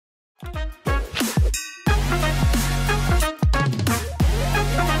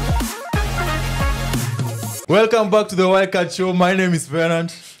Welcome back to the Wildcard Show. My name is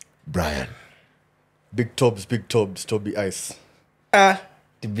Bernard. Brian. Big Tobs, Toby Ice.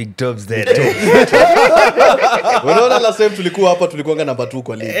 The big Tobs there. Unaona last time tulikuwa hapa tulikuanga namba 2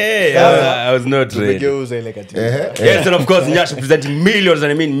 kwa league. Hey, I was not ready. Tumegeuza ile kati. Yes, and of course Nyaassh representing millions,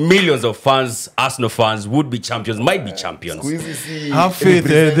 and I mean millions of fans, Arsenal fans, would be champions, might be champions. Have faith.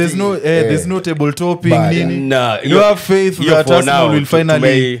 There's no table topping. Nah, you have faith that Arsenal will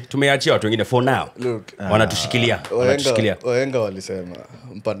finally. Tumeachia watu wengine for now. Look, wanatushikilia. Wahenga walisema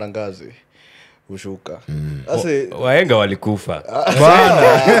mpanda ngazi ushuka. Ase wahenga walikufa.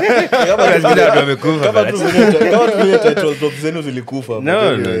 Bana. Kama wamekufa. Kama tu title top zenu zilikufa.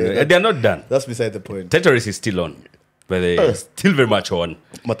 No, they are not done. That's beside the point. Tetris is still on. But they still very much on.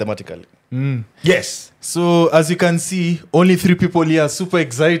 Mathematically. Yes. So as you can see, only 3 people here are super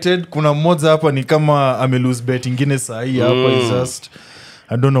excited. Kuna mmoja hapa ni kama ame lose bet ingine saa hii hapa is just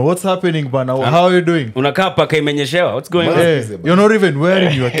I don't know what's happening, bana. How are you doing? Unakaa paka imenyeshewa. What's going on? Hey, you're not even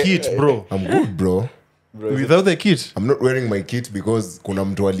wearing your kit, bro. I'm good, bro. Without the kit? I'm not wearing my kit because kuna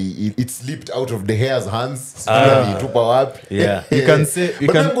mtu it slipped out of the hair's hands. Tupa wapi. Yeah. You can say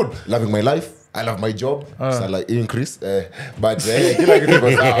but I'm good. Loving my life. I love my job. So like increase. But kila kitu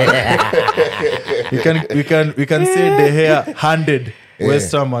iko sawa. we can say the hair handed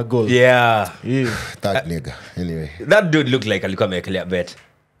West Ham a goal. Yeah. That nigga. Anyway. That dude looked like alikuwa amekelea bet.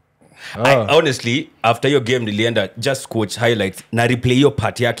 I, honestly, after your game nilienda just coach highlights na replay your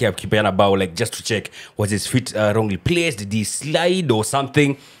part yake akipeana bao like just to check was his feet wrongly placed, did he slide or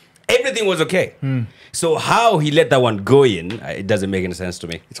something. Everything was okay. So how he let that one go in, it doesn't make any sense to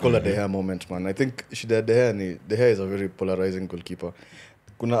me. It's called a De Gea moment, man. I think De Gea is a very polarizing goalkeeper.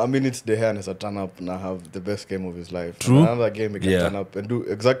 Kuna a minute De Gea anaweza turn up na have the best game of his life. True. Another game he can turn up and do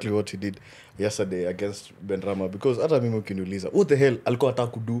exactly what he did yesterday against Benrahma, because hata mimi ukiniuliza what the hell alikuwa ataka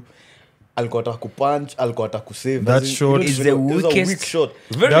kudu, alikuwa ataka kupunch, alikuwa ataka kusave. That shot is the weakest shot.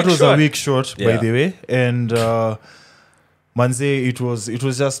 That was a weak shot, by the way, and Manze, it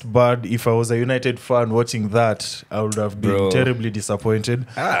was just bad. If I was a United fan watching that, I would have been terribly disappointed.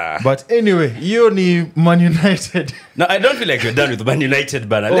 But anyway, you ni Man United. No, I don't feel like we're done with Man United,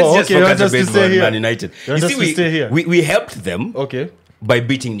 but let's just focus a bit on Man United. You see, we helped them by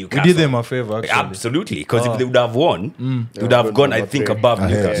beating Newcastle. We did them a favor, actually. Absolutely, because if they would have won, they would have gone, I think, above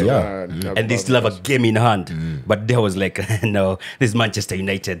Newcastle. And they still have a game in hand. But there was like, no, this is Manchester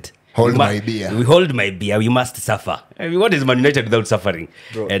United. Hold my beer. We hold my beer. We must suffer. I mean, what is Man United without suffering?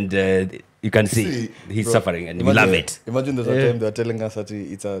 Bro. And you can see he's suffering, and we love it. Imagine there's a time they are telling us that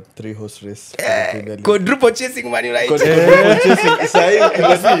it's a 3-horse race. Quadruple chasing Man United. Quadruple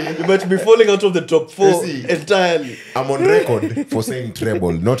chasing. You might be falling out of the top 4 entirely. I'm on record for saying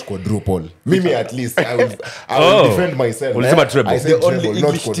treble, not quadruple. Mimi at least I will defend myself. I said the treble, only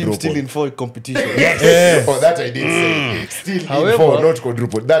not English team still in 4 competition. Yes. Oh, that I did say. Still in 4, not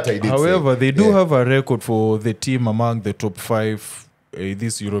quadruple. That I did say. However, they do have a record for the team among the top 5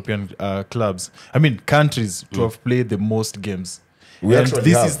 these European clubs. I mean, countries to have played the most games. And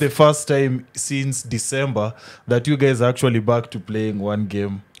this is the first time since December that you guys are actually back to playing one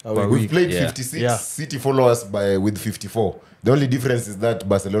game per We've week. played 56. City follow us with 54. The only difference is that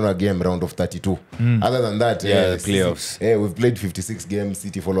Barcelona game round of 32. Other than that, the playoffs. We've played 56 games.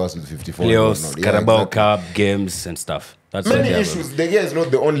 City follow us with 54. Playoffs, Carabao Cup games and stuff. That's many issues. De Gea is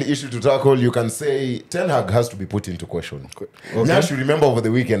not the only issue to tackle. You can say Ten Hag has to be put into question. Nyaassh, you remember over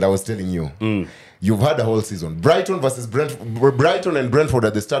the weekend I was telling you, you've had a whole season. Brighton versus Brighton and Brentford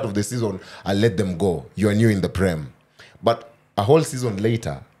at the start of the season, I let them go. You are new in the Prem. But a whole season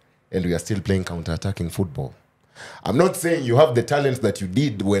later, and we are still playing counter-attacking football. I'm not saying you have the talents that you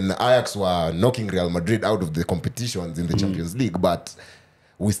did when Ajax were knocking Real Madrid out of the competitions in the Champions League, but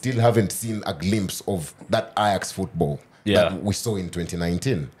we still haven't seen a glimpse of that Ajax football that we saw in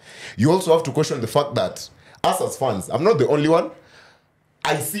 2019. You also have to question the fact that us as fans, I'm not the only one,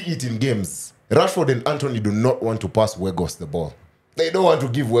 I see it in games. Rashford and Anthony do not want to pass Weghost the ball. They don't want to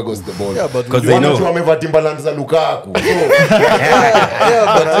give Weghost the ball. Yeah, but because they know. Lukaku.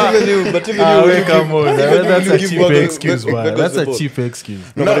 But even you Come on. That's a cheap excuse, man. That's a cheap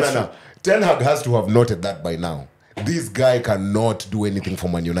excuse. No. Ten Hag has to have noted that by now. this guy cannot do anything for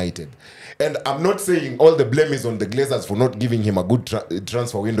Man United. And I'm not saying all the blame is on the Glazers for not giving him a good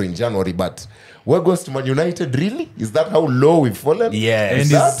transfer window in January, but Weghost to Man United, really? Is that how low we've fallen? Yeah, And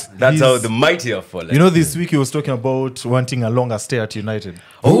that's how the mighty have fallen. You know, this week he was talking about wanting a longer stay at United.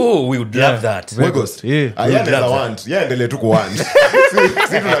 Oh, we would love that. Weghost. Yeah. Ayana want. Yeah, ndele tuku want.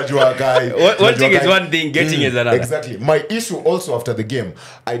 Si tunajua kai. One thing is one thing, getting is another. Exactly. My issue also after the game,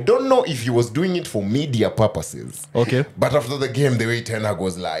 I don't know if he was doing it for media purposes. Okay. But after the game, the way Ten Hag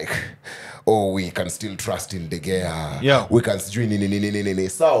was like, oh, we can still trust in De Gea. Yeah. We can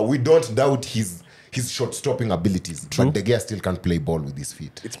so we don't doubt his shot-stopping abilities. True. But De Gea still can't play ball with his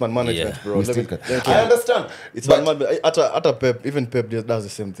feet. It's man management, Yeah. bro. We still can. I understand. It's but man management. At Pep, even Pep does the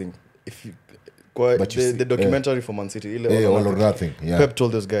same thing. If you, But you see, the documentary for Man City, all or nothing. Yeah. Pep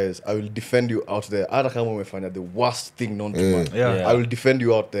told those guys, I will defend you out there. Hata kama umefanya the worst thing known to man. Yeah. I will defend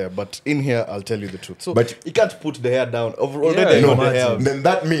you out there, but in here I'll tell you the truth. So But- you can't put the hair down. Already Yeah, I know no, the hair. Then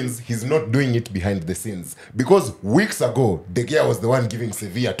that means he's not doing it behind the scenes. Because weeks ago, De Gea was the one giving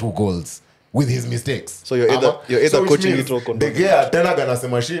Sevilla 2 goals with his mistakes. So you're either which coaching means it or De condoning Gea tena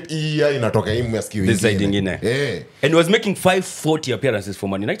ganasema shit hii inatoka hii mwasikio This side ingine. Eh. And he was making 540 appearances for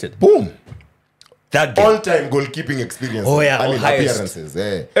Man United. Boom. That game. All-time goalkeeping experience. Oh, yeah, I mean, highest. appearances.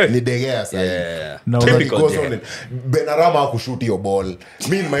 Ni De Gea sahi. Yeah. Now Then he Typical goes De Gea. on and Benarama hakushoot your ball.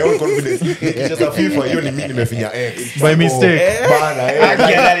 Me in my own confidence. Nikicheza FIFA hiyo ni mimi nimefinya X. By mistake. Bana,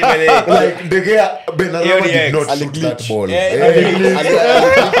 like De Gea Benarama Hiyo ni did X. not shoot that ball.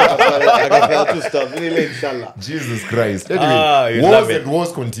 Jesus Christ. You Anyway, love wars it. and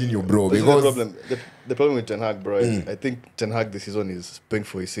wars continue, bro. This is Because the problem. The problem with Ten Hag, bro, is I think Ten Hag this season is paying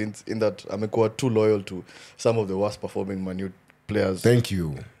for his sins in that amekuwa too loyal to some of the worst performing Man U players. thank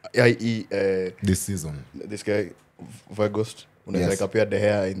you. I.e., This season, this guy, Weghost, unaweza Yes. appear De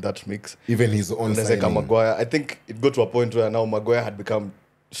Gea in that mix. even his own Unaweza signing. Maguire. I think it got to a point where now Maguire had become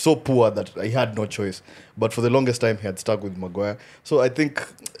so poor that he had no choice. But for the longest time, he had stuck with Maguire. So I think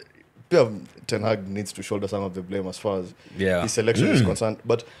Ten Hag needs to shoulder some of the blame as far as his selection is concerned.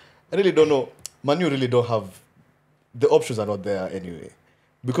 But I really don't know. Man U really don't have... The options are not there anyway.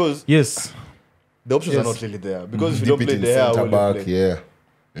 Because Yes. the options are Yes. not really there. Because if you Dip don't it play in De Gea, centre will you back, play?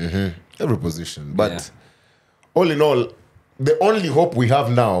 yeah. Every position. But Yeah. all in all, the only hope we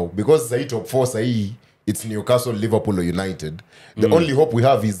have now, because Sahi top 4 Sahi, it's Newcastle, Liverpool or United. The only hope we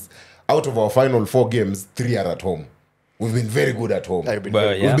have is out of our final 4 games, 3 are at home. We've been very good at home. I've been But,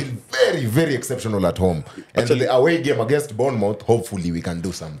 very- yeah. We've been very, very exceptional at home. And Actually- the away game against Bournemouth, hopefully we can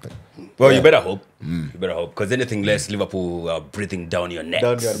do something. Well, you better hope. You better hope. Because anything less, Liverpool are breathing down your neck.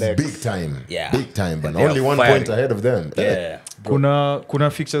 Down your neck. Big time. Yeah. Big time. But They are only 1 firing. point ahead of them. Yeah. Kuna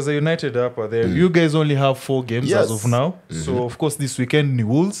fixtures za United hapa there. You guys only have 4 games Yes. as of now. So of course this weekend ni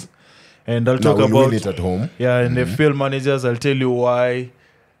Wolves. And I'll Now talk we'll about win it at home. Yeah, and FPL managers, I'll tell you why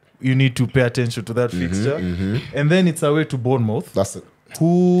you need to pay attention to that fixture. And then it's away to Bournemouth, That's it.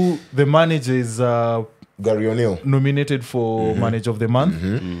 who the manager is Gary O'Neill. nominated for manager of the month.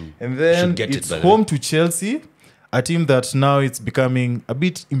 And then Should get it, it's by the home to Chelsea, a team that now it's becoming a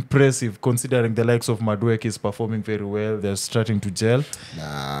bit impressive considering the likes of Madueke is performing very well. They're starting to gel.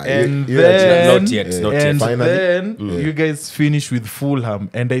 Nah, And you then, Not yet, not yet. and Finally. then you guys finish with Fulham.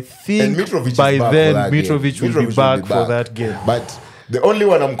 And I think And Mitrovic by is back then for that game. Mitrovic will be back for that game. But the only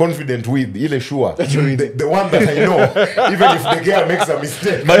one I'm confident with, Ile Shua, the one that I know, even if De Gea makes a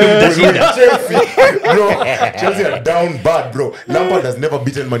mistake, will win. Chelsea, bro, Chelsea are down bad, bro. Lampard has never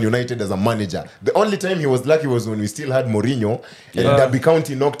beaten Man United as a manager. The only time he was lucky was when we still had Mourinho, and Derby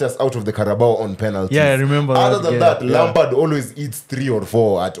County knocked us out of the Carabao on penalties. Yeah, I remember Other that than game. that, Yeah. Lampard always eats 3 or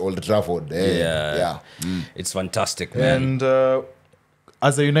 4 at Old Trafford. Yeah. It's fantastic, man. And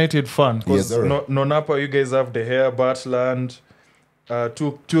as a United fan, Yes, because sir. Nonapa, you guys have De Gea, Butland,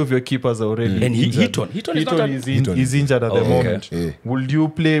 two of your keepers are already And injured. Heaton is not Heaton. is injured at the okay. moment. Yeah. Will you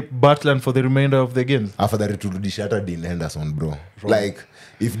play Butland for the remainder of the games? Afadhali turudishe hata Dean Henderson, bro. Like,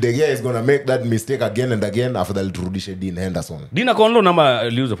 if De Gea is gonna make that mistake again and again, afadhali turudishe Dean Henderson. Dina Konlo nama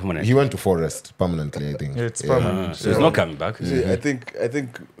liuza permanent. He went to Forest permanently, I think. It's permanent. So he's not coming back. See, I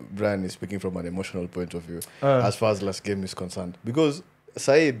think Brian is speaking from an emotional point of view as far as last game is concerned. Because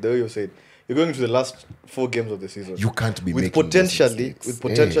Said, the way you said, you're going to the last 4 games of the season. You can't be with making potentially those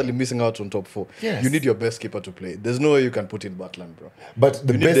mistakes. missing out on top 4. Yes. You need your best keeper to play. There's no way you can put in Butland, bro. But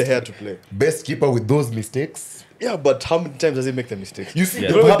the You need the hair best, to play. best keeper with those mistakes, Yeah, but how many times does he make the mistakes? you see, Yeah.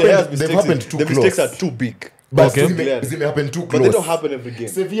 they've Remember, the happened, Hair's they've mistakes happened is- too the close. mistakes are too big. But Okay. they happen too close. But they don't happen every game.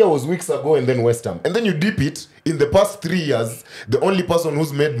 Sevilla was weeks ago and then West Ham. And then you dip it. In the past 3 years, the only person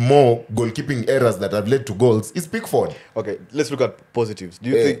who's made more goalkeeping errors that have led to goals is Pickford. Okay, let's look at positives. Do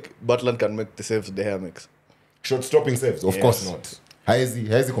you think Butland can make the saves the hair makes? Shot stopping saves, of course not.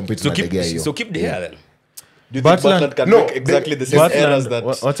 Haezi compete na De Gea hiyo. So keep De Gea then. Do you think Butland can make exactly the same errors that...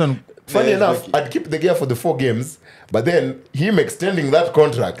 Funny enough, I'd keep De Gea for the 4 games, but then him extending that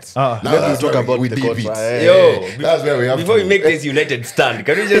contract. Now let's talk about the contract. That's where we have Before we make this United stand,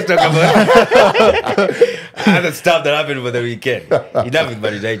 can we just talk about other stuff that happened over the weekend? Enough with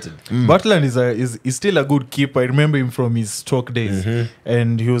Man United. Butland is still a good keeper. I remember him from his Stoke days,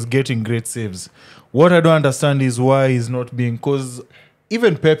 and he was getting great saves. What I don't understand is why he's not being, because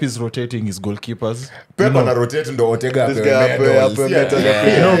even Pep is rotating his goalkeepers. Pep ana rotate ndo Ortega this guy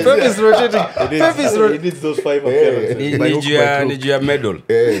Pep is rotating. Pep is he needs those 5 appearances. Need your medal. But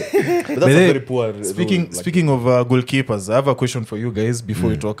that's a very poor Speaking of goalkeepers, I have a question for you guys before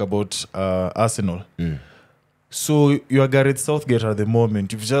we talk about Arsenal. So you are Gareth Southgate at the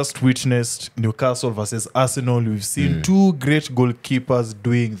moment. You've just witnessed Newcastle versus Arsenal. We've seen 2 great goalkeepers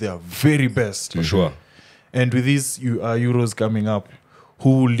doing their very best. For sure. And with these Euros coming up,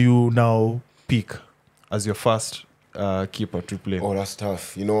 who will you now pick as your first keeper to play? Oh, that's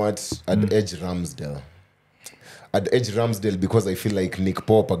tough. You know what? I'd edge Ramsdale. Because I feel like Nick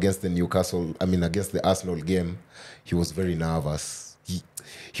Pope against the Arsenal game, he was very nervous.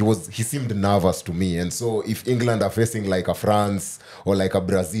 He seemed nervous to me, and so if England are facing like a France or like a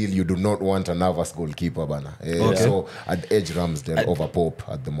Brazil, you do not want a nervous goalkeeper, bana. So I'd edge Ramsdale over Pope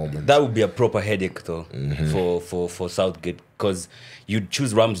at the moment. That would be a proper headache though for Southgate, because you'd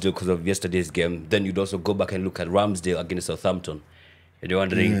choose Ramsdale because of yesterday's game, then you'd also go back and look at Ramsdale against Southampton, and you're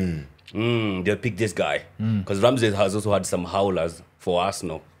wondering they'll pick this guy because Ramsdale has also had some howlers for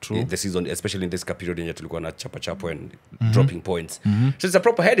Arsenal the season, especially in this period in tulikuwa na chapa and dropping points. So it's a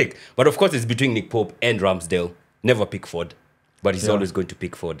proper headache. But of course, it's between Nick Pope and Ramsdale. Never pick Ford, but he's always going to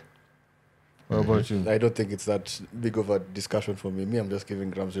pick Ford. What about you? I don't think it's that big of a discussion for me. I'm just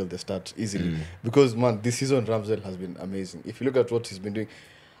giving Ramsdale the start easily because man, this season Ramsdale has been amazing. If you look at what he's been doing,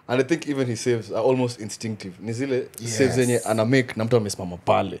 and I think even his saves are almost instinctive. Nizile saves zenye anamake na mtu amesimama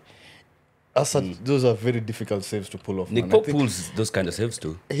pale. Those are very difficult saves to pull off. Nick Pope pulls those kind of saves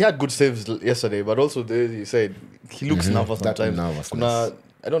too. He had good saves yesterday, but also he said he looks nervous sometimes.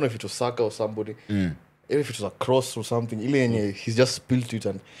 I don't know if it was Saka or somebody, even if it was a cross or something. He just spilled it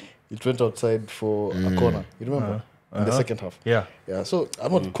and it went outside for a corner. You remember? In the second half. Yeah. So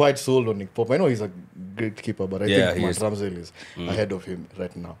I'm not quite sold on Nick Pope. I know he's a great keeper, but I think Ramsdale is ahead of him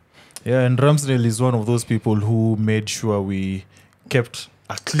right now. Yeah, and Ramsdale is one of those people who made sure we kept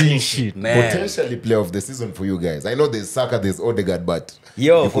a clean sheet. Man. Potentially player of the season for you guys. I know there's Saka, there's Odegaard, but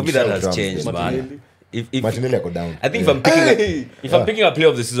for me that has changed, man. If Martinelli go down. I think if I'm picking a player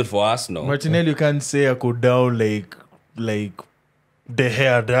of the season for Arsenal, Martinelli, you can't say I go down like the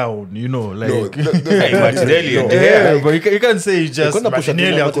hair down, you know, like Martinelli, but you can't say just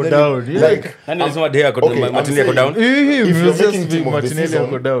Martinelli I go down. Like, Martinelli go down. If you're making team of the season,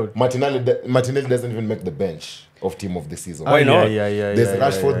 Martinelli doesn't even make the bench of team of the season. Why not? There's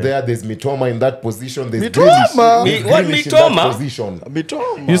Rashford there, there's Mitoma in that position, there's Mitoma? Grealish in that position.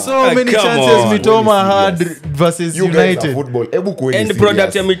 Mitoma. You saw how many chances Mitoma had versus you United. guys are football. And the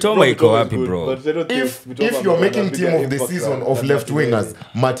product of Mitoma iko happy, bro. If you're making team of the season of left wingers,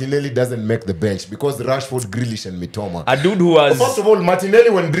 Martinelli doesn't make the bench because Rashford, Grealish and Mitoma. A dude who has... First of all, Martinelli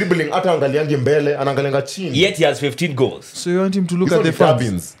when dribbling hata angaliangi mbele, anangalianga chini. Yet he has 15 goals. So you want him to look at the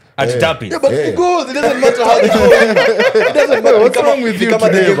fans? At tapping. Yeah, but he goes. It doesn't matter how they go. It doesn't matter. What's wrong with you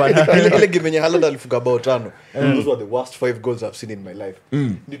today, man? Ile game yenye Haaland alifunga bao 5. Those were the worst 5 goals I've seen in my life.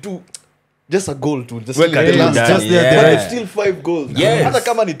 Ni tu just a goal to just look at the last just there. But still 5 goals. Yes. Hata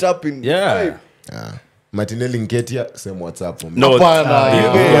kama ni tapping. Yeah. Martinelli Nketia, same WhatsApp. No.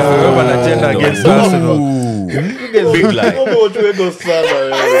 Agenda against Arsenal. Big lie.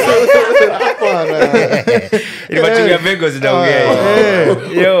 Vegas never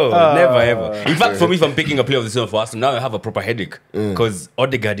ever. In fact, for me, if I'm picking a player of the season for Arsenal, now I have a proper headache because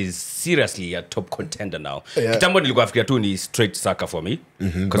Odegaard is seriously a top contender now. Kitambo nilikuwa nafikiria tu ni straight Saka for me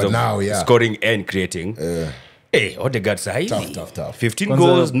because of now, scoring and creating. Hey, Odegaard sahizi. Tough. 15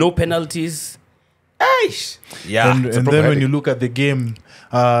 goals, no penalties. Aish. Yeah. And then when you look at the game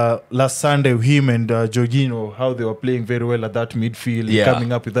last Sunday, him and Jorginho, how they were playing very well at that midfield,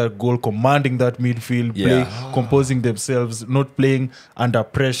 coming up with that goal, commanding that midfield, composing themselves, not playing under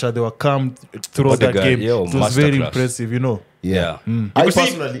pressure. They were calm throughout that game. It was very impressive, you know. Yeah. I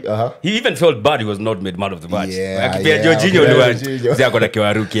personally, he even felt bad he was not made man of the match.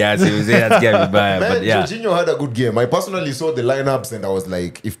 Jorginho had a good game. I personally saw the lineups and I was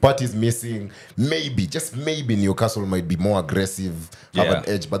like, if Partey's missing, maybe Newcastle might be more aggressive, have an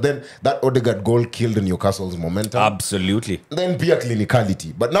edge. But then that Odegaard goal killed Newcastle's momentum. Absolutely. Then pure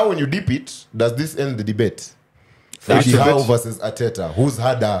clinicality. But now when you dip it, does this end the debate? Eddie Howe versus Arteta. Who's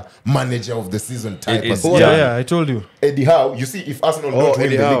had a manager of the season type? Yeah, I told you. Eddie Howe. You see, if Arsenal don't win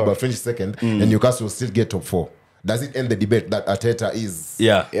Eddie the Howe. league by 22nd, and Newcastle will still get top 4, does it end the debate that Arteta is?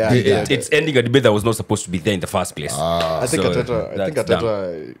 Yeah, Yeah. it's ending a debate that was not supposed to be there in the first place. I think So Arteta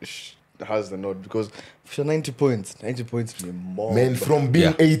that's has the nod because for 90 points ni more. Man, from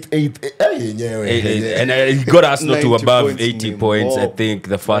being Yeah. 8, And he got Arsenal to 90 above points 80 ni points. I more. think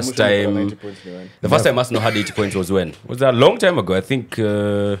the first Almost time, 90 points ni man. the first time Arsenal had 80 points was when? Was that a long time ago? I think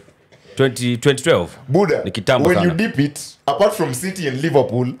 2012. Buddha, Ni kitambo when sana. you dip it, apart from City and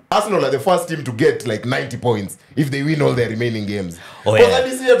Liverpool, Arsenal are the first team to get like 90 points if they win all their remaining games. Oh, Because yeah. at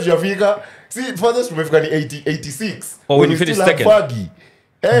this year, Jafika, see, furthest tumefika ni 86. Oh, when you we finished still have second. Fergie.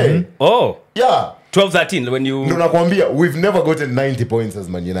 Hey, Oh, yeah. 12-13 when you... No, nakwambia, we've never gotten 90 points as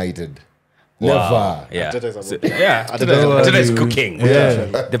Man United. Wow. Never. Yeah. Arteta is about So, that. yeah. Arteta is cooking.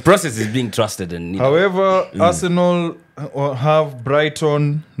 Yeah. The process is being trusted and However, Arsenal have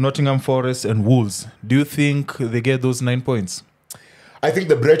Brighton, Nottingham Forest, and Wolves. Do you think they get those 9 points? I think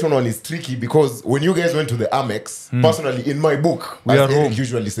the Brighton one is tricky because when you guys went to the Amex, personally, in my book, We as are Eric home.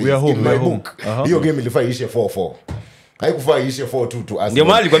 usually says, We are home, in we my are home. book, Uh-huh. hiyo game ilifaa ishe 4-4. Haikufaa ishe 4-2 to Arsenal. ndio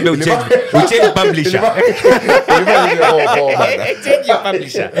maana nilikwambia uchange publisher. Ilifaa ishe 4-4 bana. Change your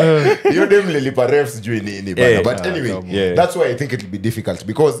publisher. Hiyo game lilipa refs sijui nini bana. Yeah. But anyway, Yeah. that's why I think it'll be difficult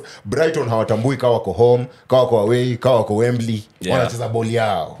because Brighton hawatambui kawa wako home, kawa wako away, kawa wako Wembley, Yeah. wanacheza ball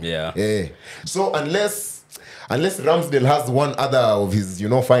yao. Yeah. So unless Ramsdale has one other of his,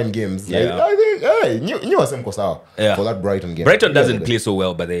 fine games, Yeah. I think, you mko sawa Yeah. for that Brighton game. Brighton doesn't Yeah. play so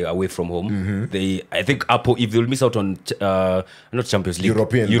well, but they're away from home. I think if they'll miss out on not Champions League,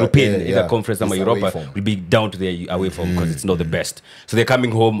 European, either conference or It's away Europa, form. will be down to their away form because it's not the best. So they're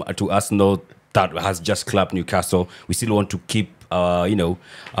coming home to Arsenal that has just clapped Newcastle. We still want to keep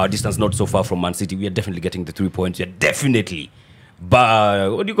our distance not so far from Man City. We are definitely getting the 3 points. We are definitely.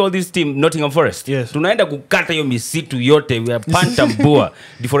 But what do you call this team? Nottingham Forest. Yes. Tunaenda kukata hiyo misitu yote. We are pantambua,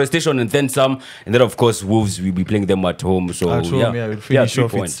 deforestation and then some. And then of course Wolves, we'll be playing them at home. So At home, we'll finish 3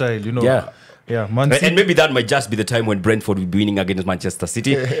 off its points. style, Yeah. Man City. And maybe that might just be the time when Brentford will be winning against Manchester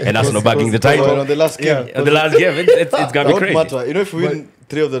City and Arsenal bagging the title. On the last game. The last game, it's gonna be Don't crazy. matter. If we win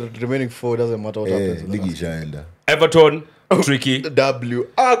 3 of the remaining 4, it doesn't matter what happens. Ligi ishaenda. Everton, tricky. W.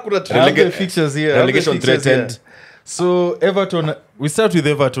 Kuna I have the fixtures here. I have the relegation fixtures threatened. here. So Everton, we start with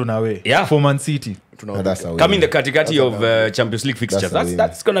Everton away. Yeah. For Man City. That's how we Coming the win. katikati of Champions League fixtures. That's a win.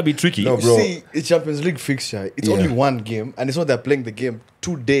 That's gonna be tricky. No, bro. See, it's Champions League fixture. It's Yeah. only one game, and it's not they're playing the game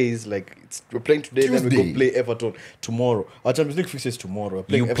 2 days. Like we're playing today, then we Tuesday. go play Everton tomorrow. Our Champions League fixture is tomorrow. We're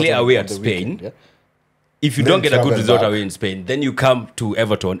playing You play Everton away on at the Spain. weekend, yeah? If you Then don't get a good travel result back. away in Spain, then you come to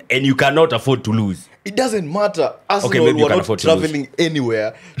Everton and you cannot afford to lose. It doesn't matter. Arsenal maybe you were can not afford to lose. traveling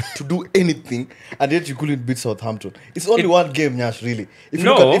anywhere to do anything, and yet you couldn't beat Southampton. It's only one game, Nyaassh. Really, if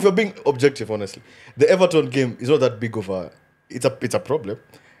you're being objective, honestly, the Everton game is not that big of a. It's a problem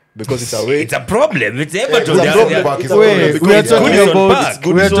because it's away. It's a problem. It's Everton. It's a They are- problem they are- back. It's a Wait, problem we are because- talking Goodison about Park.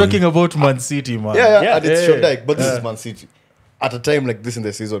 we are Goodison. talking about Man City, man. yeah, and it's Yeah. Sean Dyche, but this is Man City. At a time like this in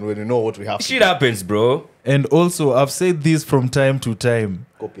the season when you know what we have to Shit happens, bro. And also, I've said this from time to time.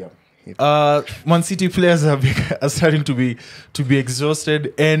 copy. Man City players are starting to be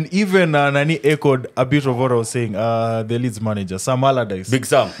exhausted, and even Nani echoed a bit of what I was saying. The Leeds manager Sam Allardyce, Big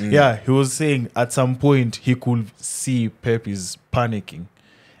Sam. yeah, he was saying at some point he could see Pep is panicking,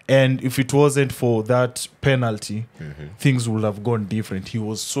 and if it wasn't for that penalty, things would have gone different. He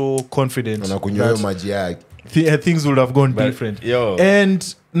was so confident Anakunywa hiyo that maji yake. things would have gone But, different. yo.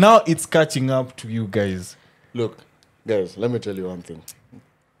 And now it's catching up to you guys. Look, guys, let me tell you one thing.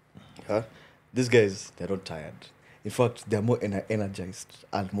 Huh? These guys, they're not tired. In fact, they're more energized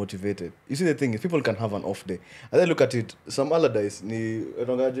and motivated. You see, the thing is, people can have an off day. And then look at it. Some Allardyce ni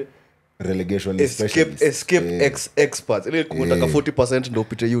Relegation escape specialist. experts. Ile kunataka 40% ndo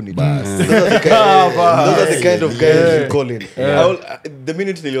upite unit. Those are the kind of guys you call in. The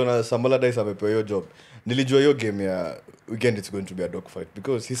minute niliona Sam Allardyce amepewa hiyo job, nilijua hiyo game ya weekend it's going to be a dogfight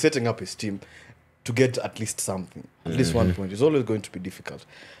because he's setting up his team to get at least something, at least 1 point. It's always going to be difficult.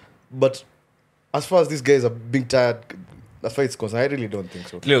 But as far as these guys are being tired, as far as it's concerned, I really don't think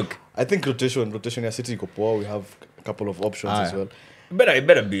so. Look, I think rotation ya City iko poa. We have a couple of options as well. it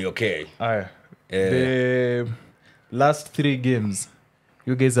better be okay. The last 3 games,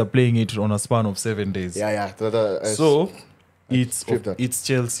 you guys are playing it on a span of 7 days. Yeah. So skip that. it's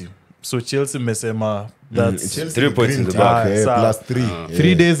Chelsea. So Chelsea mesema that's Chelsea 3 points in the green back. tick, Ah, plus 3.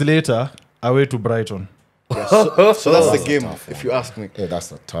 3 days later away to Brighton. Yeah, so that's the game, if you ask me. Yeah,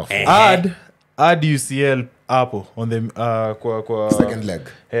 that's a tough one. Add UCL hapo on the kwa Second leg.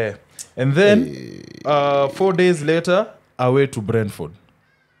 yeah. And then 4 days later, away to Brentford.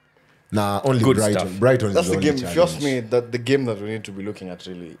 Nah, only Good Brighton. stuff. Brighton That's is the the game. only If you ask challenge. me, that the game that we need to be looking at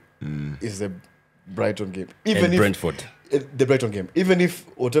really is the Brighton game. And Brentford. The Brighton game. Even if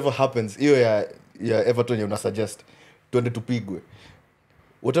whatever happens, yeah, Everton, you suggest 20 to Pigwe.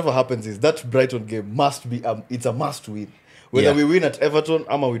 Whatever happens is that Brighton game must be. It's a must win. Whether we win at Everton,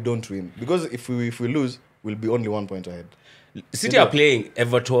 or we don't win. Because if we lose, we'll be only 1 point ahead. City are playing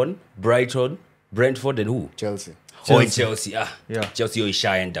Everton, Brighton, Brentford, and who? Chelsea. Chelsea. Yeah. Chelsea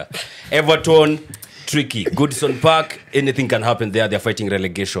ishaenda. Everton, tricky. Goodison Park, anything can happen there. They're fighting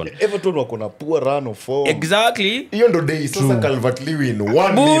relegation. Everton wako na poor run of form. Exactly. Hiyo ndo day sasa Calvert Lewin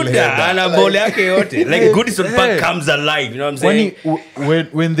 1-0 Buddha header. ana ball yake yote. Like Goodison Park comes alive. You know what I'm saying?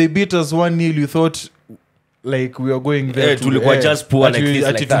 When they beat us 1-0, you thought like we are going there. tulikuwa just poor like this,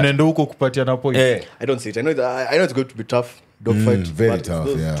 like that. Tunaenda huko kupatiana point. I don't see it. I know it's going to be tough. Dogfight. very but tough,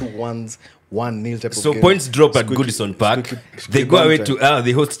 those yeah. 2-1s, 1-0 type So of game. points drop at Squeaky- Goodison Park. squeaky They go away banter. to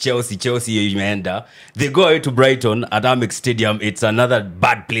they host Chelsea imeenda. They go away to Brighton at Amex Stadium. It's another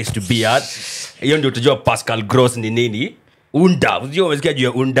bad place to be at. Hiyo ndio utajua Pascal Gross ni nini. Undav. Unajua umesikia juu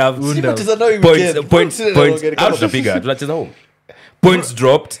ya Undav. Tunacheza nao hii Points weekend. points Tunacheza nao out tunapiga. Tunacheza home. Points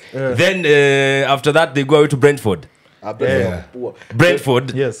dropped. Then after that they go away to Brentford. Brentford wako poor.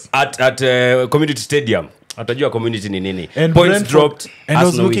 Brentford Yes. at Community Stadium. Atajua community ni nini. And Points Brentford, dropped. and I was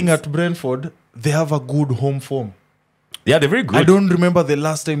Arsenal looking wins. at Brentford. They have a good home form. Yeah, they're very good. I don't remember the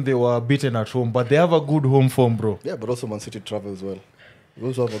last time they were beaten at home, but they have a good home form, bro. Yeah, but also Man City travels well. We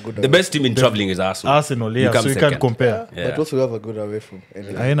also have a good The best team in traveling is Arsenal. Arsenal, yeah, come so you second. can't compare. Yeah. But also we have a good away from.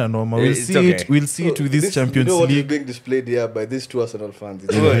 Anyway. Aina normal. We'll It's see okay. it. We'll see it with this Champions you know what is League. being displayed here by these two Arsenal fans?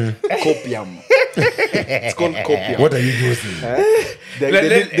 It's called copium. It's called copium. What are you using?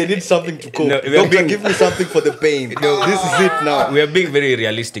 They need something to cope. No, we are Doctor, being- give me something for the pain. This is it now. We are being very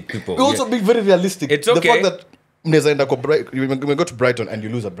realistic people. We're also being very realistic. It's The okay. fact that you may go to Brighton and you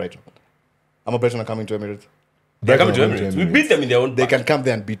lose at Brighton. I'm a Brighton are coming to Emirates. They're coming to Brighton Emirates. We beat them in their own They park. can come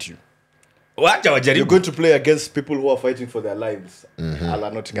there and beat you. Wacha You're wajaribu. going to play against people who are fighting for their lives. A la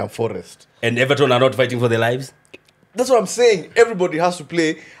Nottingham Forest. And Everton are not fighting for their lives. That's what I'm saying. Everybody has to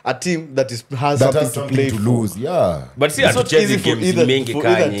play a team that has That something has to something play to for. lose. Yeah. But see, It's not hatuchezi easy for games either- mengi for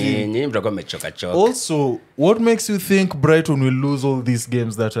either kanye. team. Nyinyi mtakuwa mmechoka-choka. Also, what makes you think Brighton will lose all these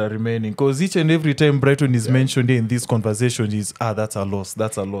games that are remaining? Because each and every time Brighton is mentioned in this conversation is, that's a loss,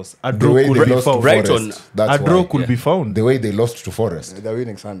 that's a loss. A The draw way could they be lost to found. Brighton- Forest. That's A draw why. could be found. The way they lost to Forest. They're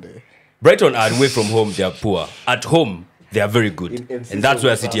winning Sunday. Brighton are away from home, they are poor. At home, they are very good. In And that's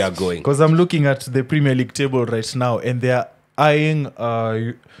where season City are past. going. Because I'm looking at the Premier League table right now, and they are eyeing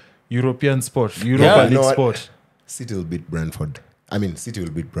European spot, Europa Yeah, League you know what? spot. City will beat Brentford. I mean, City will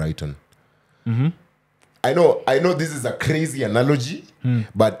beat Brighton. I know this is a crazy analogy,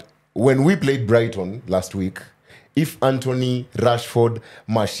 but when we played Brighton last week, if Anthony, Rashford,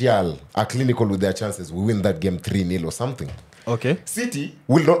 Martial are clinical with their chances, we win that game 3-0 or something. Okay. City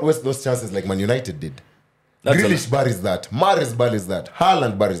will not waste those chances like Man United did. That's Grealish buries that. Mahrez buries that.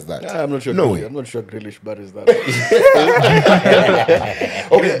 Haaland buries that. I'm not sure. No Grealish, way. I'm not sure Grealish buries that.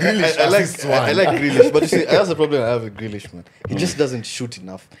 Okay, Grealish I assists one. like Grealish, but you see, that's the problem I have with Grealish, man. He just doesn't shoot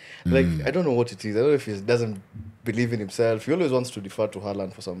enough. Like I don't know what it is. I don't know if he doesn't believe in himself. He always wants to defer to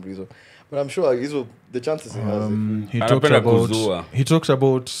Haaland for some reason. But I'm sure the chances he has. He Anapenda kuzua. talked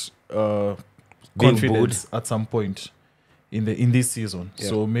about Being confidence at some point in this season.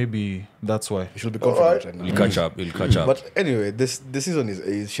 So maybe that's why. He should be confident right now. You'll catch up. You'll catch up. But anyway, this season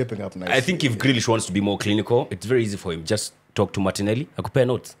is shaping up nicely. I think if Grealish wants to be more clinical, it's very easy for him. Just talk to Martinelli. I compare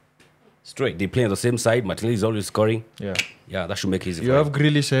notes. Straight. They play on the same side. Martinelli is always scoring. Yeah. Yeah, that should make it easy You for have him.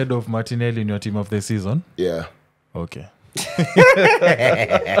 Grealish ahead of Martinelli in your team of the season. Yeah. Okay.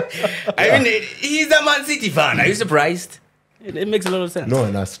 I mean, he's a Man City fan. Are you surprised? It makes a lot of sense. No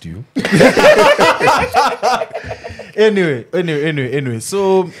one asked you. Anyway.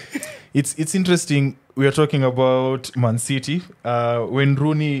 So it's interesting. We are talking about Man City. When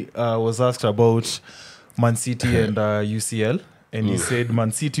Rooney was asked about Man City and UCL, and he said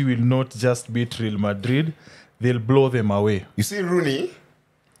Man City will not just beat Real Madrid, they'll blow them away. You see, Rooney,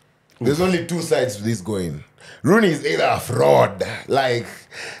 there's only two sides to this going. Rooney is either a fraud. Like,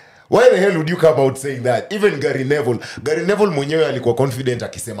 why the hell would you come out saying that? Even Gary Neville mwenyewe alikuwa confident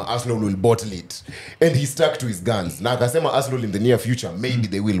akisema Arsenal will bottle it. And he stuck to his guns. Na akasema Arsenal in the near future, maybe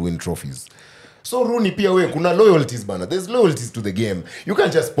they will win trophies. So Rooney pia we, kuna loyalties bana. There's loyalties to the game. You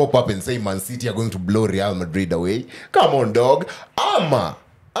can't just pop up and say Man City are going to blow Real Madrid away. Come on, dog. Ama.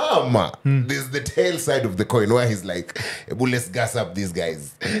 There's the tail side of the coin where he's like, let's gas up these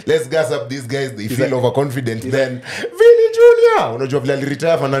guys. They feel overconfident. Then Vinny Jr. Junior unajua vile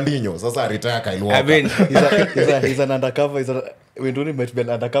aliretire Fernandinho sasa retire Kyle Walker. I mean, he's an undercover. We don't might be an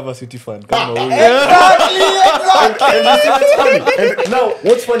undercover City fan. Exactly. And you see what's funny? And now,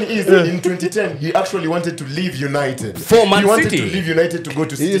 what's funny is in 2010, he actually wanted to leave United. For Man he wanted City. to leave United to go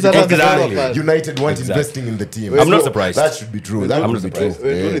to City. He's Because Exactly. United weren't investing in the team. I'm not surprised. That should be true. That I'm would not be true.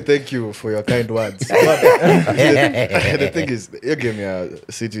 surprised. Really thank you for your kind words. But the thing is, your game here,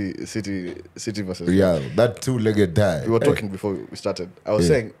 City versus Yeah, that two-legged tie. We were talking before we started. I was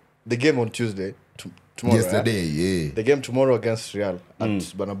saying the game on Tuesday, tomorrow. Yesterday, yeah. The game tomorrow against Real at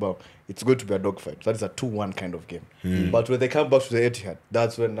Bernabeu, it's going to be a dogfight. That is a 2-1 kind of game. But when they come back to the Etihad,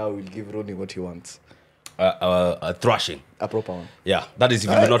 that's when now we'll give Rooney what he wants. a thrashing. A proper one. Yeah, that is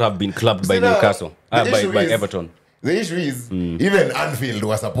if you would not have been clubbed by See, now, Newcastle, the by issue is- Everton. The issue is, even Anfield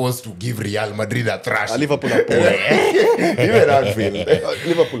was supposed to give Real Madrid a thrash. Liverpool are poor. Even Anfield.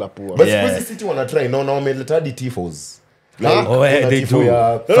 Liverpool are poor. But Yeah. suppose City wanna try. No, wameleta hadi tifos. Oh, yeah, they do.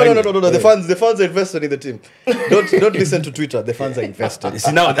 No. The fans are invested in the team. Don't listen to Twitter. The fans are invested.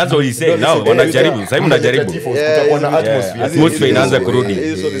 See, now that's what he's saying. Don't Now listen. wanajaribu, sasa mnajaribu. Atmosphere inaanza kurudi.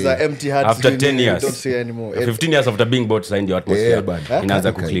 So these are empty hearts. After 10 years. Don't say anymore. 15 years after being bought, signed your atmosphere.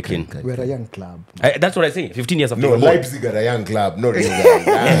 Inaanza kuclick in. We're a young club. That's what I say. 15 years after No, being bought. Leipzig are a young club. Not Real.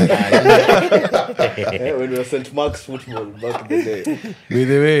 When we were St. Mark's football back in the day. By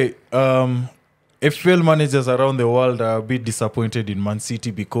the way, FPL managers around the world are a bit disappointed in Man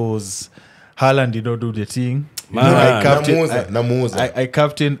City because Haaland did not do the thing. Man. Namuza. I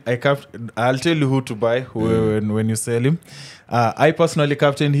captain. I'll tell you who to buy when you sell him. I personally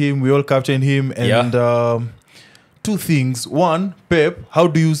captain him. We all captain him. And two things. One, Pep. How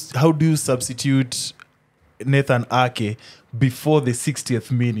do you substitute Nathan Ake before the 60th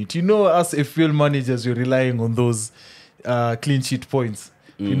minute? You know, as FPL managers, you're relying on those clean sheet points.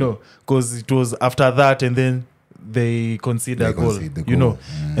 You know, because it was after that, and then they concede a goal. You know,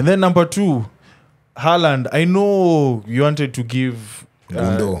 and then number two, Haaland. I know you wanted to give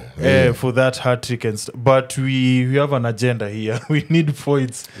for that hat trick and but we have an agenda here. We need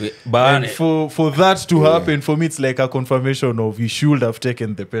points. And for that to happen, for me, it's like a confirmation of he should have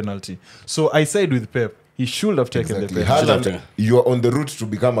taken the penalty. So I side with Pep. He should have taken the penalty. Haaland, you are on the route to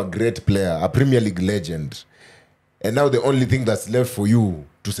become a great player, a Premier League legend. And now the only thing that's left for you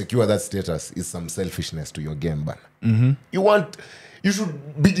to secure that status is some selfishness to your game, ban. You should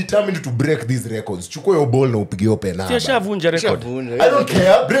be determined to break these records. Chukua your ball na upige your penalty. Shavunja record. I don't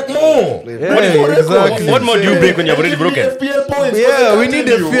care. Break more. Exactly. What more do you break when you've already broken? FPL points. Yeah, we need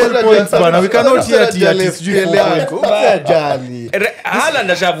FPL points, man. We cannot hear it. Haaland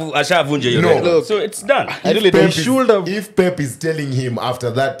ashavunja your record. So it's done. If Pep is telling him after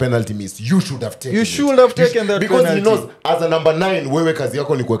that penalty miss, you should have taken You should have taken that because penalty. he knows as a number 9 wewe kazi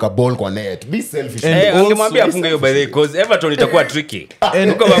yako ni kuweka ball kwa net. Be selfish. Ungemwambia afunge hiyo by the way, because Everton itakuwa tricky.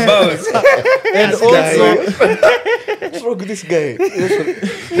 And Uko mabao. and also What's wrong with this guy? No,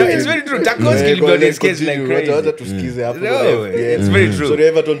 it's very true. Tarkowski will be on his case like crazy. Wacha tusikize hapo. No, it's very true. Sorry,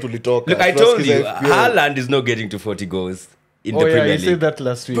 Everton tulitoka. Look, I told you, Tusikize FPL. Haaland is not getting to 40 goals in the yeah, Premier you League. said that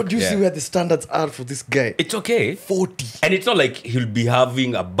last week. But do you see where the standards are for this guy? It's okay. 40. And it's not like he'll be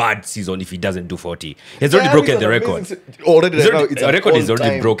having a bad season if he doesn't do 40. He's already broken the record. Already, He's right now, already, it's the an record is already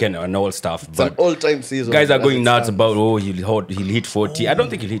all-time- broken and all stuff. It's an But all-time season. guys are as going it nuts stands. about, he'll hit 40. I don't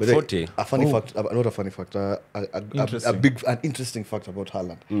think he'll hit But then, 40. a funny fact, not a funny fact, an interesting fact about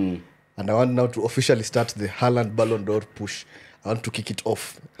Haaland. And I want now to officially start the Haaland Ballon d'Or push. I want to kick it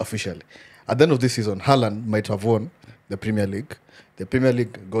off officially. At the end of this season, Haaland might have won the Premier League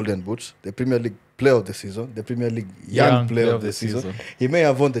Golden Boots, the Premier League Player of the Season, the Premier League Young Player of the Season. He may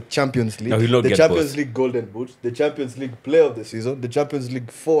have won the Champions League, No, he'll not the get Champions both. League Golden Boots, the Champions League Player of the Season, the Champions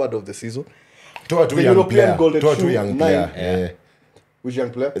League Forward of the Season. Toa tu The young European player. Golden Toa tu Shoe, young 9. player. Yeah. Which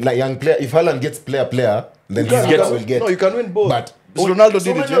young player? Like young player. If Haaland gets player, then he will get. No, you can win both. But Ronaldo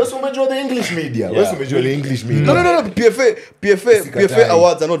did it. So umejua the English media. Yeah. Where's umejua the English media? No. PFA Sikatai.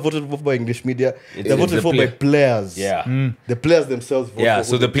 awards are not voted for by English media. They're voted the for by players. Yeah. The players themselves vote Yeah, for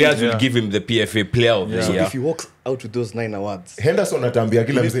so who the they players pick. will give him the PFA Player of the So Year. if he walks out with those 9 awards, Henderson atambia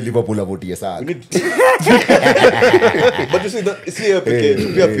kila mse Liverpool avotie we sana. need but you see that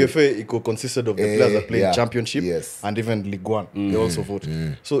PFA it consisted of the players that play in Championship and even League One. They also vote.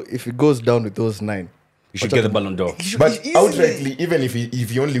 So if he goes down with those 9, You should get the Ballon d'Or. But outrightly, even if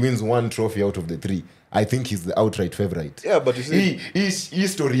he only wins 1 trophy out of the 3, I think he's the outright favorite. Yeah, but you see, hii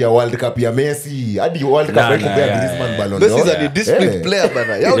story ya World Cup ya Messi hadi World Cup haikupea Griezmann Ballon d'Or. Messi is a disciplined player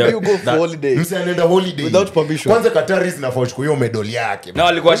bana. How do you go for holiday? Msi anaenda holiday without permission? Kwanza Qatar zinafaa kuchukua hiyo medali yake. Na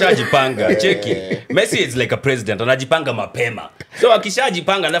walikuwa shajipanga. Cheki. Messi is like a president, anajipanga mapema. So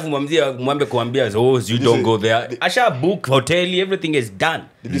akishajipanga alafu mwambie kuambia you don't go there. Asha book hotel, everything is done.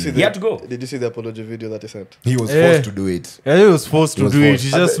 He had to go. Did you see the apology video that he sent? He was forced to do it. Yeah, he was forced to do it. He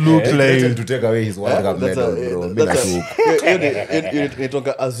just looked like to take away his World Cup medal, bro.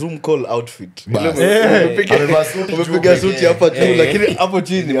 Inatonga a Zoom call outfit. Amepiga suti hapa juu lakini hapo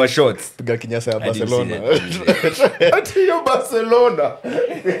chini ni shorts. Piga kinyasa ya Barcelona. Atiyo Barcelona.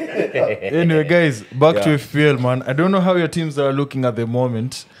 Anyway, guys, back to FPL, man. I don't know how your teams are looking at the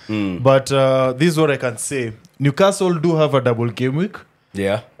moment, but this is what I can say. Newcastle do have a double game week.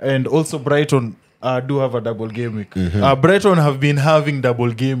 Yeah. And also Brighton do have a double game week. Brighton have been having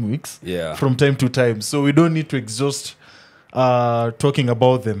double game weeks from time to time. So we don't need to exhaust talking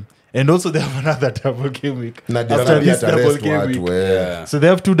about them. And also they have another double game week after this double game week. So they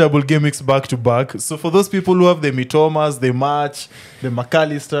have 2 double game weeks back to back. So for those people who have the Mitomas, the March, the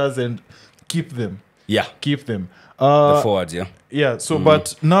McAllisters, and keep them. Yeah. Keep them. The forwards, yeah. Yeah, so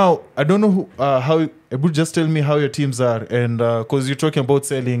but now I don't know how. Would just tell me how your teams are, and because you're talking about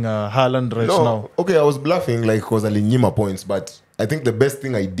selling Haaland right now. Okay, I was bluffing like because I linyima points, but I think the best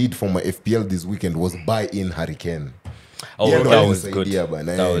thing I did for my FPL this weekend was buy in Hurricane. Oh, that was good. That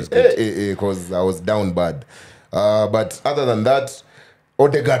was good. Because I was down bad. But other than that,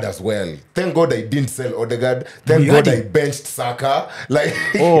 Odegaard as well. Thank God I didn't sell Odegaard. Thank God I benched Saka. Like,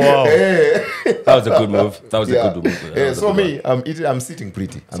 oh wow, that was a good move. That was a good move. So me, I'm sitting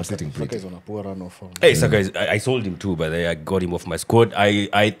pretty. Saka is on a poor run of form. Hey, Saka, I sold him too, but I got him off my squad.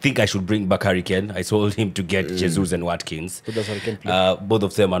 I think I should bring back Hurricane. I sold him to get Jesus and Watkins. Who does Hurricane play? Both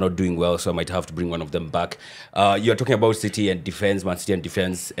of them are not doing well, so I might have to bring one of them back. You're talking about City and defense, Man City and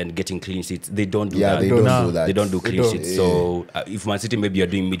defense, and getting clean sheets. They don't do that. They don't do that. They don't do clean sheets. So if Man City maybe you're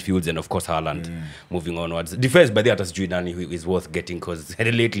doing midfields and of course Haaland moving onwards. Defense by the Atas Juinani is worth getting because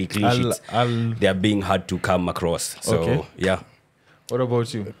lately clean sheets they are being hard to come across. So yeah. What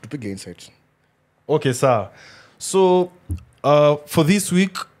about you? To pick insights. Okay, sir. So for this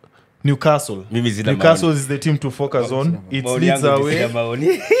week, Newcastle is the team to focus on. It's Leeds away.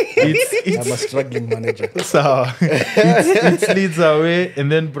 I'm a struggling manager. So it's Leeds away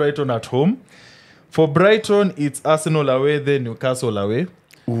and then Brighton at home. For Brighton, it's Arsenal away, then Newcastle away.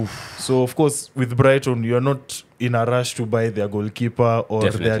 Oof. So, of course, with Brighton, you're not in a rush to buy their goalkeeper or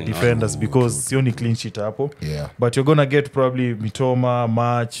their defenders because it's only clean sheet hapo. Yeah. But you're going to get probably Mitoma,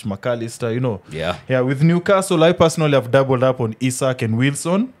 March, McAllister, you know. Yeah, with Newcastle, I personally have doubled up on Isak and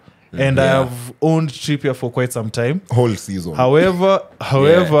Wilson. And I have owned Trippier for quite some time. Whole season. However,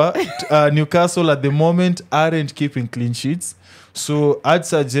 Newcastle at the moment aren't keeping clean sheets. So I'd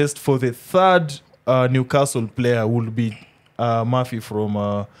suggest for the third Newcastle player will be Murphy from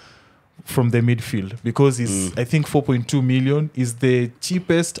the midfield because he's I think 4.2 million is the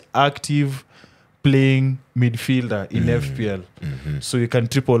cheapest active playing midfielder in FPL. So you can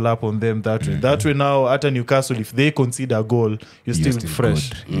triple up on them that way. That way now at Newcastle, if they concede a goal, you're still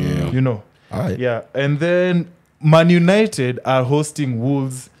fresh. You know. Yeah. And then Man United are hosting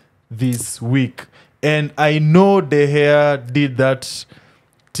Wolves this week. And I know De Gea did that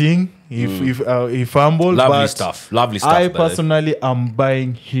thing. He fumbled. Lovely stuff. I personally am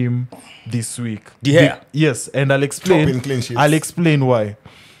buying him this week. De Gea? Yes, and I'll explain why.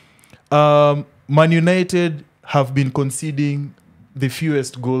 Man United have been conceding the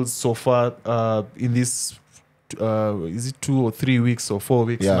fewest goals so far in this is it 2 or 3 weeks or 4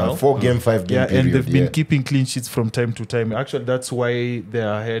 weeks now? 4 game, 5 game period, and they've been keeping clean sheets from time to time. Actually, that's why they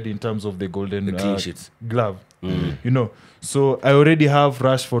are ahead in terms of the golden clean sheets glove. You know, so I already have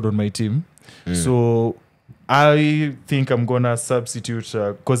Rashford on my team. So I think I'm gonna substitute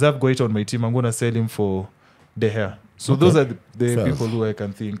because I've got it on my team. I'm gonna sell him for De Gea. So those are the people who I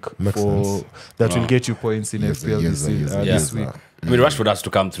can think that will get you points in FPL this week. I mean, Rashford has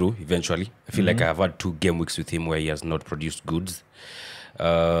to come through eventually. I feel like I have had 2 game weeks with him where he has not produced goods.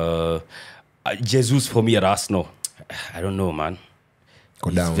 Jesus for me at Arsenal, I don't know, man.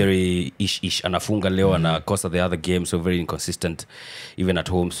 He's very ish. Anafunga leo anakosa the other game, so very inconsistent even at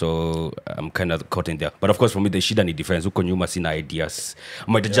home. So I'm kind of caught in there. But of course, for me, the shida ni defense. Uko nyuma sina ideas.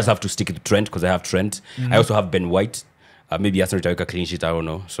 I might just have to stick to Trent because I have Trent. I also have Ben White. Maybe Arsenal will take a clean sheet. I don't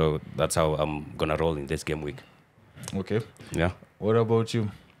know. So that's how I'm gonna roll in this game week. Okay. Yeah. What about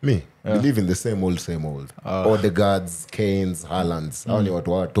you? Me, believe in the same old. Odegaards, Kanes, Haalands. Hao ni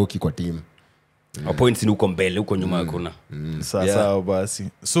watu watoki kwa team. Points ni huko mbele, huko nyuma hakuna. Sawa basi.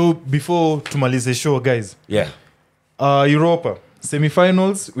 So before tumalize show guys. Yeah. Europa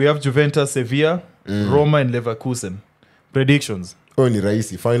semi-finals we have Juventus, Sevilla, Roma and Leverkusen. Predictions. Ni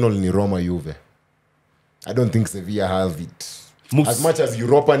rahisi. Final ni Roma Juve. I don't think Sevilla have it. As much as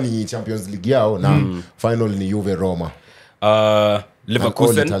Europa ni Champions League yao final ni Juve Roma.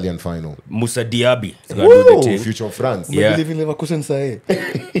 Leverkusen, Italian final. Musa Diaby. Future of France. Yeah. Believe in Leverkusen sahi.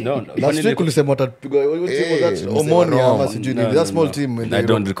 No. Last week ulisema watapigwa. What team was that? Omonia ama sijui nini. That small team. I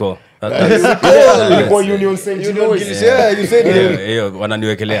don't recall. Union Saint Louis. Yeah, you said it. Yeah,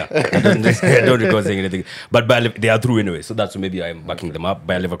 wananiwekelea. I don't recall saying anything. But they are through anyway, so that's maybe I'm backing them up.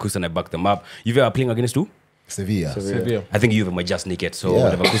 By Leverkusen, I back them up. Juve are playing against who? Sevilla. I think Juve might just sneak it. So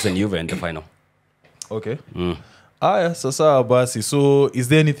Leverkusen, Juve in the final. Okay. Sasa basi. So is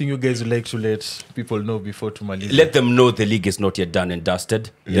there anything you guys would like to let people know before tumalize? Let them know the league is not yet done and dusted.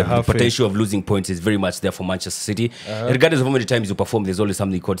 The potential of losing points is very much there for Manchester City. Regardless of how many times you perform, there's always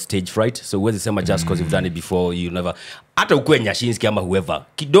something called stage fright. So huwezi sema just because you've done it before, you never. Hata ukue Nyashinski ama whoever,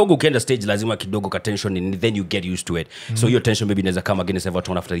 kidogo ukienda stage lazima kidogo ka tension and then you get used to it. So your tension maybe inaweza come against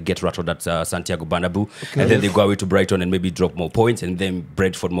Everton after they get rattled at Santiago Bernabeu. And then they go away to Brighton and maybe drop more points and then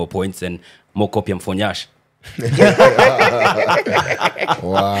Brentford more points and more copium for Nyaassh.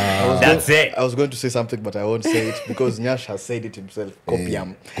 Wow. That's it. I was going to say something, but I won't say it because Nyaassh has said it himself.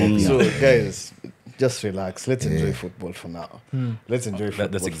 Copiam. So, guys, just relax. Let's enjoy football for now. Let's enjoy football.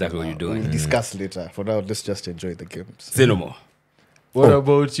 That's exactly what you're doing. We'll discuss later. For now, let's just enjoy the games. Say no more. What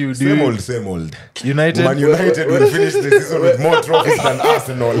about you? Same old. United? Man United will finish the season with more trophies than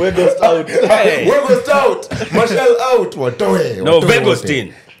Arsenal. Weghost out. Weghost out. Martial out. No, Weghost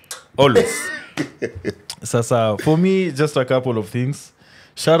in. Always. Sasa, for me, just a couple of things.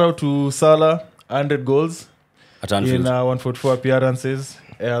 Shout out to Salah, 100 goals At Anfield. in 144 appearances,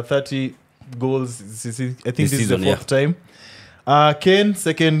 30 goals. I think this is the season, fourth time. Kane,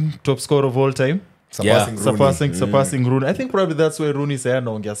 second top scorer of all time. Surpassing Rooney. I think probably that's where Rooney is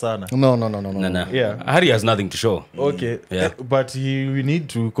anaongea sana. No. Yeah. Harry has nothing to show. Okay. Yeah. But we need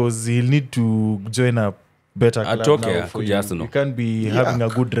to, because he'll need to join a better club now for you. You can't be having a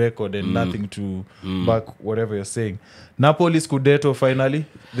good record and nothing to back whatever you're saying. Napoli Scudetto finally,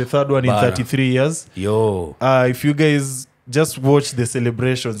 the third one in 33 years. Yo. If you guys just watch the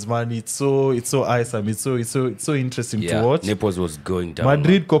celebrations, man, it's so awesome. It's so interesting to watch. Naples was going down.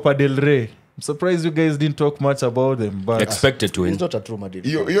 Madrid Copa del Rey. I'm surprised you guys didn't talk much about them, but expected to win. It's not a true Madrid.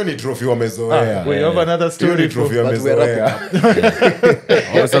 You need trophy wamezoea. We have another story. Trophy But we're wrapping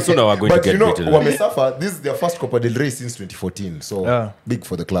wamezoea. up. Sasuna were going But to you get know, beaten. wamesafa, this is their first Copa del Rey since 2014. So big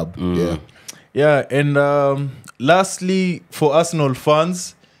for the club. Yeah, and lastly, for Arsenal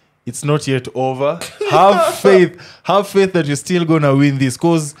fans, it's not yet over. Have faith that you're still gonna win this,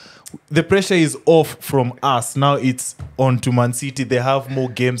 because the pressure is off from us. Now it's on to Man City. They have more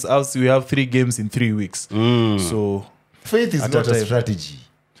games. Us, we have 3 games in 3 weeks. So faith is not a strategy.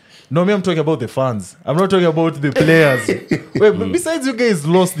 No, I'm talking about the fans. I'm not talking about the players. Wait, but besides you guys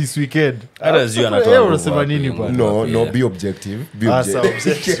lost this weekend. No, be objective. Be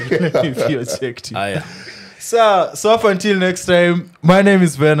objective. So up until next time, my name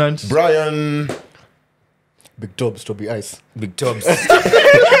is Bernard. Brian. Big Tobs, Toby Ice. Big Tobs. I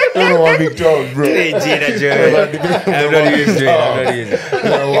don't know what Big Tobs, bro. I'm not used to it.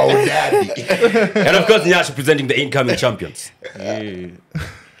 And of course, Nyaassh presenting the incoming champions. Yeah.